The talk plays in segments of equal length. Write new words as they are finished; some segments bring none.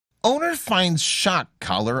finds shock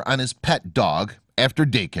collar on his pet dog after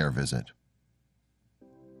daycare visit.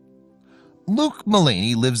 Luke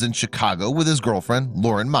Mullaney lives in Chicago with his girlfriend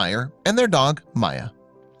Lauren Meyer and their dog Maya.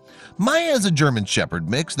 Maya is a German Shepherd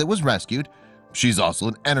mix that was rescued. She's also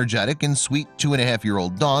an energetic and sweet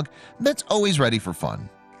 2.5-year-old dog that's always ready for fun.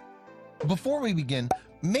 Before we begin,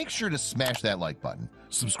 make sure to smash that like button,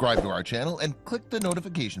 subscribe to our channel, and click the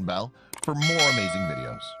notification bell for more amazing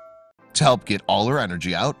videos. To help get all her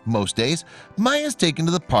energy out, most days, Maya's taken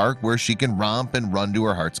to the park where she can romp and run to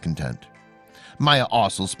her heart's content. Maya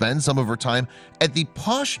also spends some of her time at the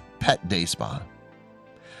Posh Pet Day Spa.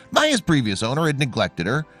 Maya's previous owner had neglected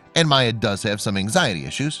her, and Maya does have some anxiety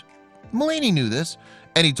issues. Mullaney knew this,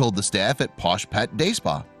 and he told the staff at Posh Pet Day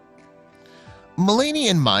Spa. Mullaney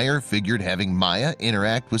and Meyer figured having Maya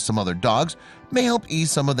interact with some other dogs may help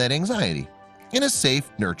ease some of that anxiety in a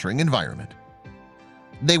safe, nurturing environment.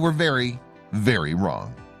 They were very, very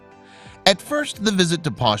wrong. At first, the visit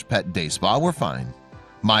to Posh Pet Day Spa were fine.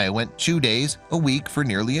 Maya went 2 days a week for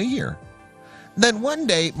nearly a year. Then one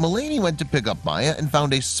day, Mullaney went to pick up Maya and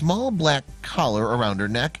found a small black collar around her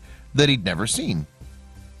neck that he'd never seen.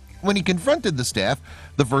 When he confronted the staff,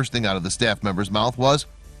 the first thing out of the staff member's mouth was,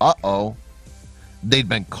 "Uh-oh." They'd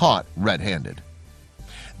been caught red-handed.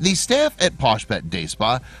 The staff at Posh Pet Day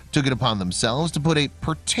Spa took it upon themselves to put a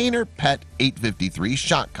Pertainer Pet 853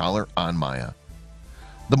 shock collar on Maya.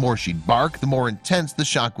 The more she'd bark, the more intense the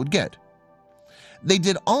shock would get. They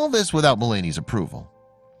did all this without Mullaney's approval.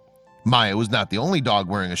 Maya was not the only dog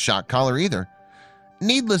wearing a shock collar either.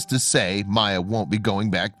 Needless to say, Maya won't be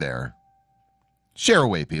going back there. Share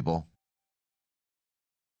away, people.